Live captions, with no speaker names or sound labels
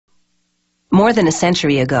More than a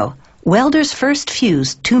century ago, welders first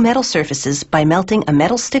fused two metal surfaces by melting a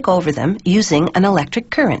metal stick over them using an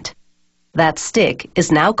electric current. That stick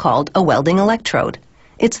is now called a welding electrode.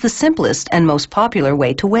 It's the simplest and most popular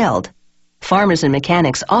way to weld. Farmers and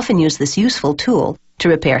mechanics often use this useful tool to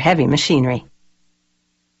repair heavy machinery.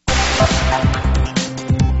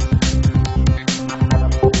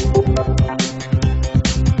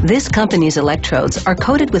 This company's electrodes are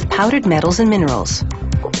coated with powdered metals and minerals.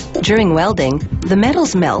 During welding, the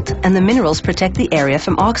metals melt and the minerals protect the area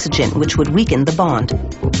from oxygen, which would weaken the bond.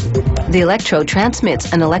 The electrode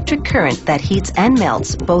transmits an electric current that heats and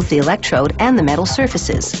melts both the electrode and the metal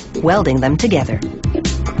surfaces, welding them together.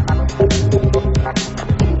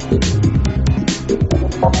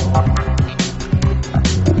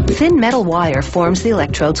 Thin metal wire forms the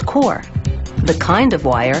electrode's core. The kind of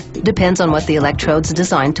wire depends on what the electrode's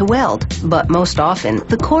designed to weld, but most often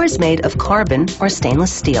the core is made of carbon or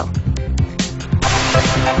stainless steel.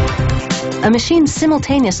 A machine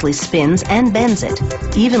simultaneously spins and bends it,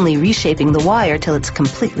 evenly reshaping the wire till it's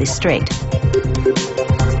completely straight.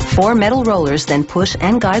 4 metal rollers then push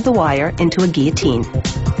and guide the wire into a guillotine.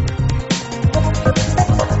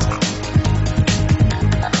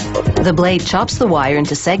 The blade chops the wire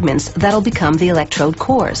into segments that'll become the electrode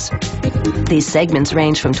cores. These segments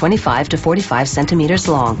range from 25 to 45 centimeters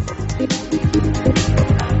long.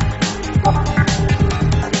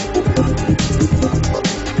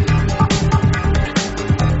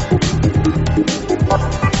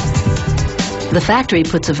 The factory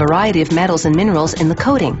puts a variety of metals and minerals in the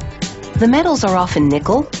coating. The metals are often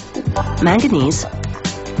nickel, manganese,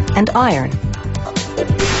 and iron.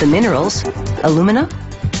 The minerals, alumina,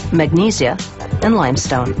 magnesia, and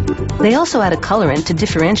limestone. They also add a colorant to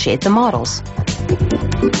differentiate the models.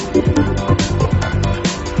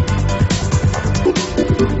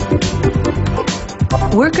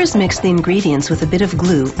 Workers mix the ingredients with a bit of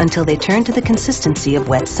glue until they turn to the consistency of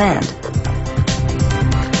wet sand.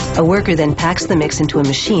 A worker then packs the mix into a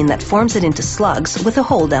machine that forms it into slugs with a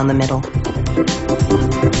hole down the middle.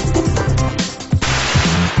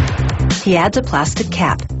 He adds a plastic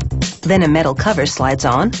cap. Then a metal cover slides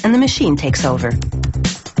on and the machine takes over.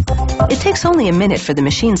 It takes only a minute for the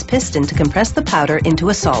machine's piston to compress the powder into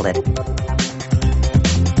a solid.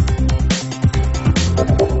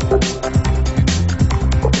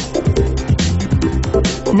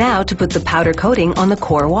 Now to put the powder coating on the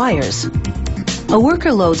core wires. A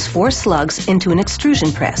worker loads 4 slugs into an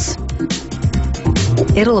extrusion press.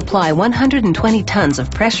 It'll apply 120 tons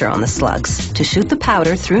of pressure on the slugs to shoot the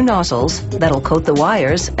powder through nozzles that'll coat the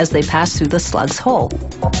wires as they pass through the slug's hole.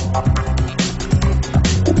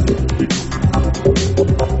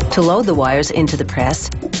 To load the wires into the press,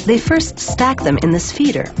 they first stack them in this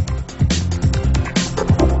feeder.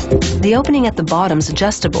 The opening at the bottom's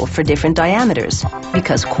adjustable for different diameters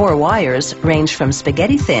because core wires range from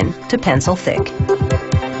spaghetti thin to pencil thick.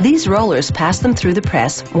 These rollers pass them through the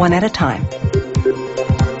press one at a time.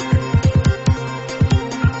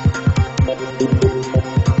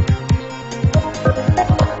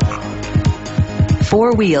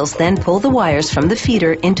 Four wheels then pull the wires from the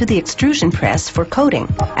feeder into the extrusion press for coating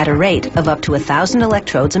at a rate of up to 1,000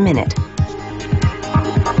 electrodes a minute.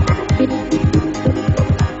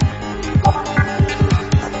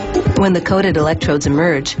 When the coated electrodes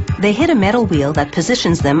emerge, they hit a metal wheel that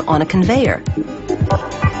positions them on a conveyor.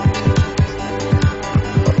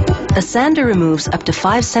 A sander removes up to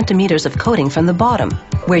 5 centimeters of coating from the bottom,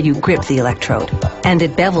 where you grip the electrode, and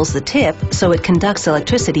it bevels the tip so it conducts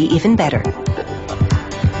electricity even better.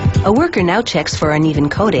 A worker now checks for uneven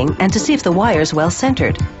coating and to see if the wire is well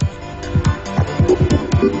centered.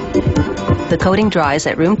 The coating dries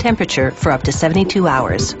at room temperature for up to 72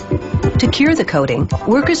 hours. To cure the coating,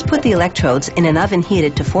 workers put the electrodes in an oven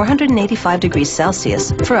heated to 485 degrees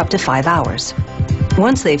Celsius for up to 5 hours.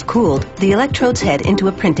 Once they've cooled, the electrodes head into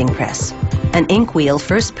a printing press. An ink wheel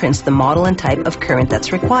first prints the model and type of current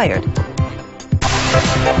that's required.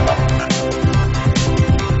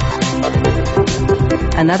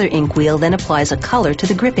 Another ink wheel then applies a color to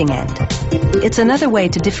the gripping end. It's another way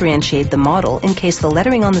to differentiate the model in case the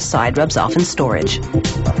lettering on the side rubs off in storage.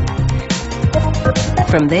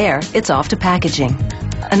 From there, it's off to packaging.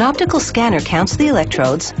 An optical scanner counts the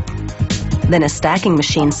electrodes, then a stacking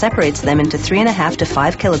machine separates them into 3.5 to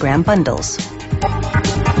 5 kilogram bundles.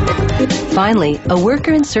 Finally, a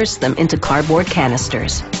worker inserts them into cardboard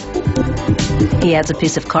canisters. He adds a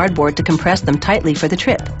piece of cardboard to compress them tightly for the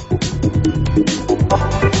trip.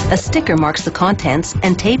 A sticker marks the contents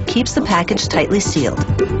and tape keeps the package tightly sealed.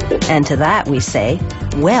 And to that we say,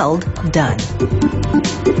 weld done.